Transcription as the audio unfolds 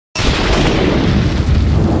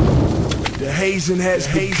hazing has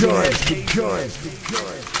begun.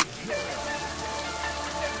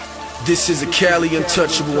 This is a Cali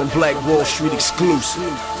Untouchable and Black Wall Street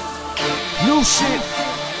exclusive. New shit.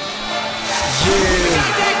 Yeah.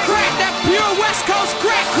 That crack, that pure West Coast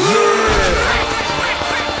crack. Yeah.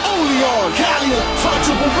 Only on Cali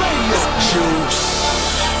Untouchable Radio. Juice.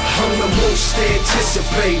 I'm the most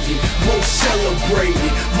anticipated, most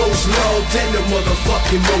celebrated, most loved and the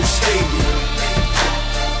motherfucking most hated.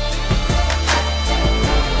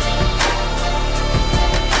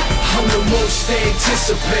 I'm the most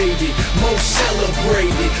anticipated, most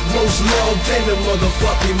celebrated, most loved and the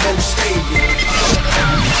motherfucking most hated.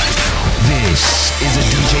 This is a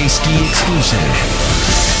DJ Ski exclusive.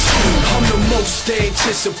 I'm the most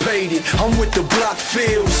anticipated, I'm with the block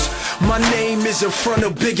fields. My name is in front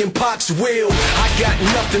of Big and Pac's wheel. I got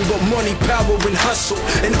nothing but money, power and hustle.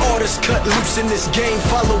 An artist cut loose in this game,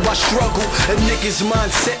 follow my struggle. A nigga's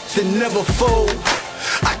mindset that never fold.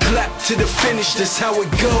 I clap to the finish, that's how it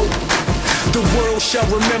go. The world shall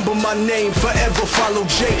remember my name, forever follow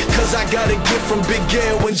Jay. Cause I got a gift from Big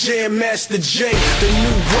L and Jam Master J. The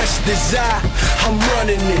new West is I'm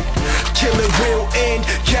running it. Kill it real end,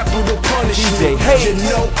 capital punishment. You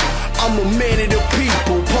know, I'm a man of the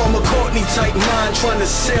people, Paul McCartney type mind, trying to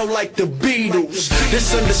sell like the Beatles.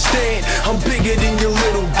 Just understand, I'm bigger than your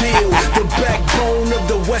little deal. The backbone of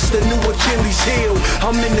the West, the new Achilles heel.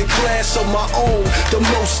 I'm in the class of my own, the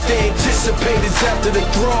most anticipated after the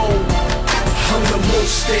throne. I'm the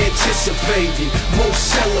most anticipated, most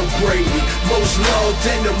celebrated, most loved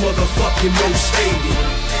and the motherfucking most hated.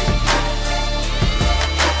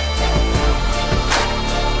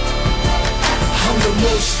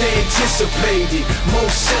 Most anticipated,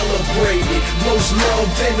 most celebrated, most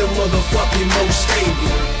loved and the motherfucking most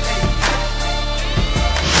hated.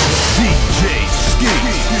 DJ Ski.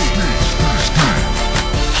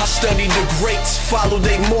 I studied the greats, followed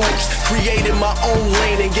their moves, created my own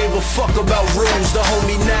lane and gave a fuck about rules. The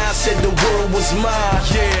homie Nas said the world was mine.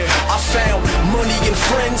 Yeah, I found money and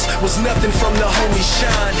friends was nothing from the homie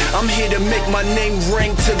shine. I'm here to make my name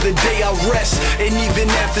ring to the day I rest, and even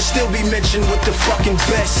after still be mentioned with the fucking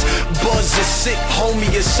best. Buzz is sick,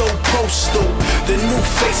 homie is so postal. The new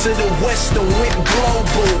face of the West done went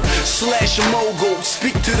global. Slash mogul,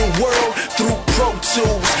 speak to the world through Pro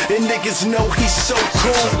Tools, and niggas know he's so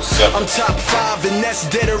cool. I'm top 5 and that's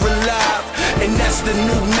dead or alive, and that's the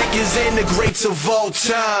new niggas and the greats of all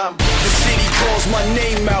time. The city calls my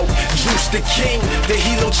name out, Juice the King, the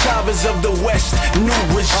Hilo Chavez of the West, new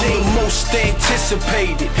regime. I'm the most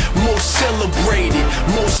anticipated, most celebrated,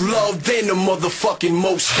 most loved and the motherfucking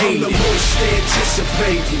most hated. I'm the most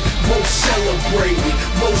anticipated, most celebrated,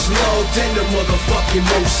 most loved and the motherfucking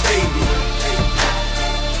most hated.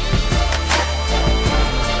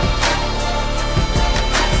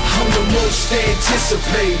 Most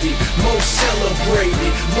anticipated, most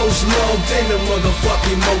celebrated, most loved and the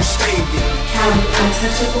motherfucking most hated. Cali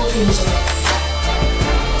Untouchable DJs.